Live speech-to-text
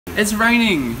It's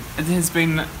raining. It has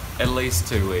been at least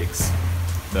 2 weeks,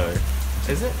 though.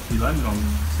 Is it? You landed on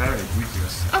Saturday, 2 weeks ago.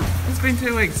 Oh, it's been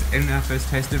 2 weeks and our first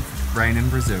taste of rain in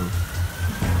Brazil.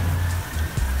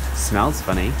 Smells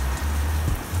funny.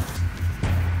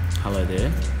 Hello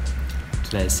there.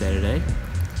 Today is Saturday.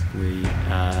 We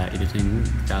are editing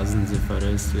thousands of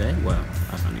photos today. Well,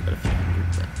 I've only got a few hundred,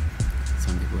 but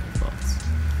some people have lots.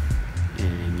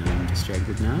 And I'm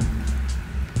distracted now.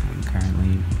 I'm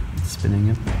currently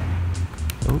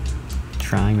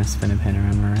trying to spin a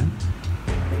panorama around.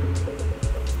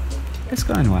 It's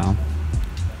going well.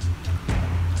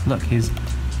 Look, here's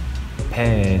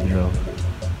Pedro.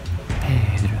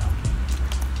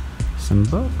 Some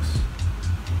books.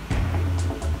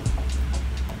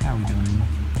 How are we doing?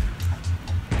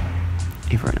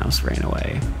 Everyone else ran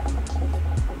away.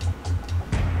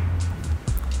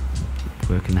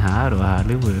 Working hard or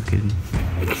hardly working?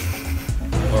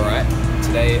 Alright,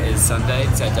 today is Sunday,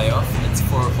 it's our day off. It's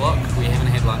 4 o'clock, we haven't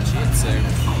had lunch yet, so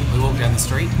we walked down the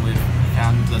street and we've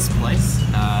found this place.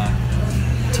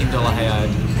 $10 Hayard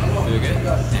burger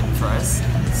and fries.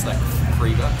 It's like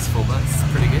 $3, $4, it's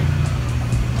pretty good.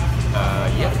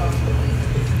 Yeah.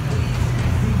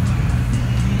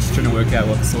 Just trying to work out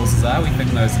what the sauces are. We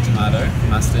think those are tomato,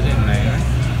 mustard and mayo.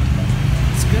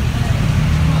 It's good.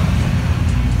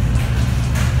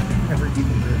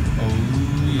 Oh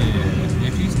yeah,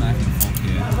 if you use knife and fork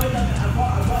here.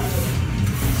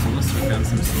 Sauce, we found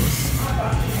some sauce.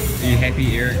 Are you happy,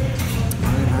 Eric?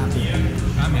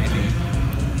 I'm happy.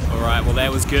 Alright, well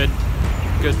that was good.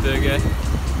 Good burger.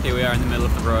 Here we are in the middle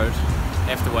of the road.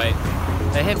 Have to wait.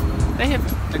 They have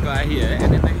a guy here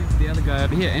and then they have the other guy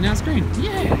over here and our screen.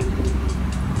 Yeah!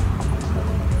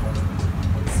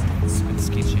 It's a bit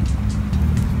sketchy.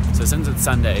 So since it's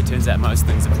Sunday, it turns out most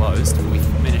things are closed. We've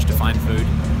managed to find food.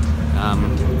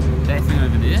 That thing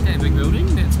over there, that big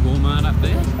building, that's Walmart up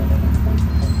there.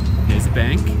 Here's a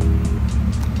bank.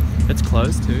 It's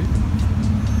closed too.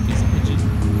 Here's a pigeon.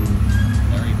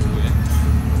 They're everywhere.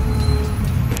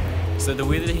 So the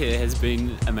weather here has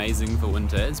been amazing for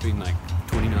winter. It's been like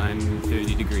 29,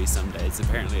 30 degrees some days.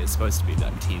 Apparently it's supposed to be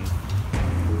like 10.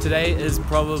 Today is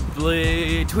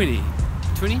probably 20.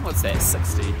 20? What's that?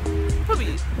 60?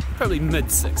 Probably mid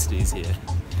 60s here.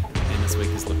 And this week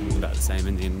is looking about the same,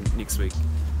 and then next week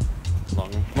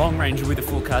long range weather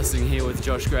forecasting here with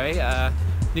Josh Gray.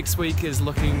 Next week is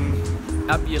looking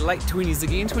up your late 20s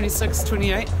again, 26,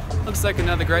 28. Looks like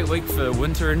another great week for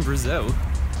winter in Brazil.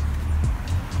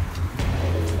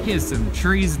 Here's some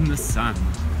trees in the sun.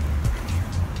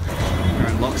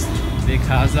 Everyone locks their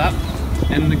cars up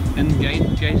in the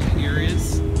gated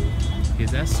areas.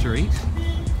 Here's our street.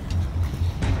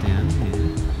 Down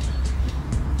here.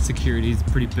 Security's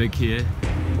pretty big here.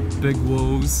 Big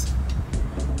walls,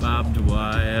 barbed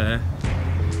wire,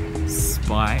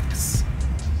 spikes.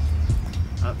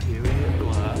 Up here we have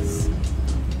glass.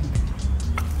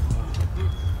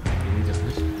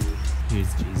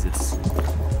 Here's Jesus.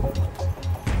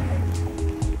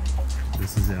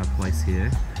 This is our place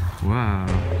here. Wow,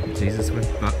 Jesus with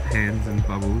hands and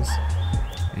bubbles.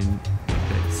 And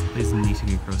there's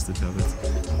netting across the top. It's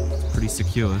pretty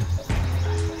secure.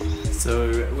 So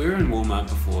we were in Walmart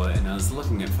before and I was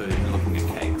looking at food and looking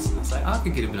at cakes and I was like, oh, I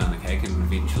could get a banana cake, and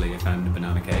eventually I found a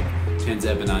banana cake. Turns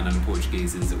out banana in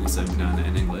Portuguese is also banana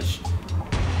in English.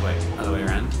 Wait, other way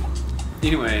around.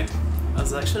 Anyway, I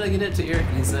was like, should I get it to Eric?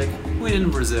 And he's like, when in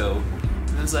Brazil?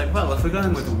 And I was like, well, if we're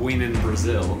going with when in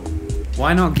Brazil,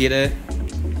 why not get a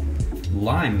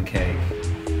lime cake?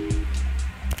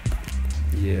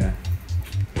 Yeah,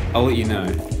 I'll let you know.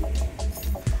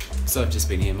 So I've just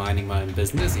been here minding my own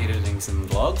business, editing some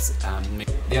vlogs.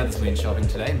 The others went shopping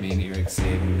today. Me and Eric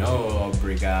said no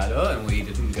obrigado, and we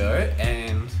didn't go.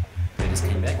 And they just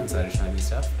came back and started showing me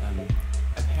stuff.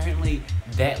 Apparently,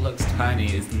 that looks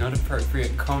tiny is not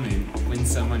appropriate comment when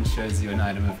someone shows you an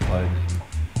item of clothing.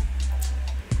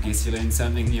 Guess you learn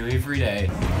something new every day.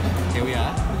 Here we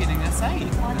are. We're getting a say.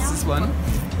 This is one.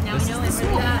 This is the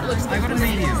small. I got a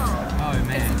medium. Oh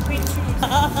man.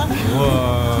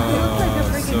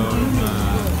 Whoa, so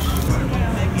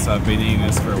much. So I've been eating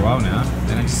this for a while now,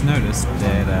 and I just noticed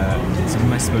that some of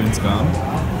my spoon's gone.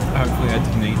 Hopefully I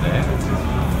didn't eat that.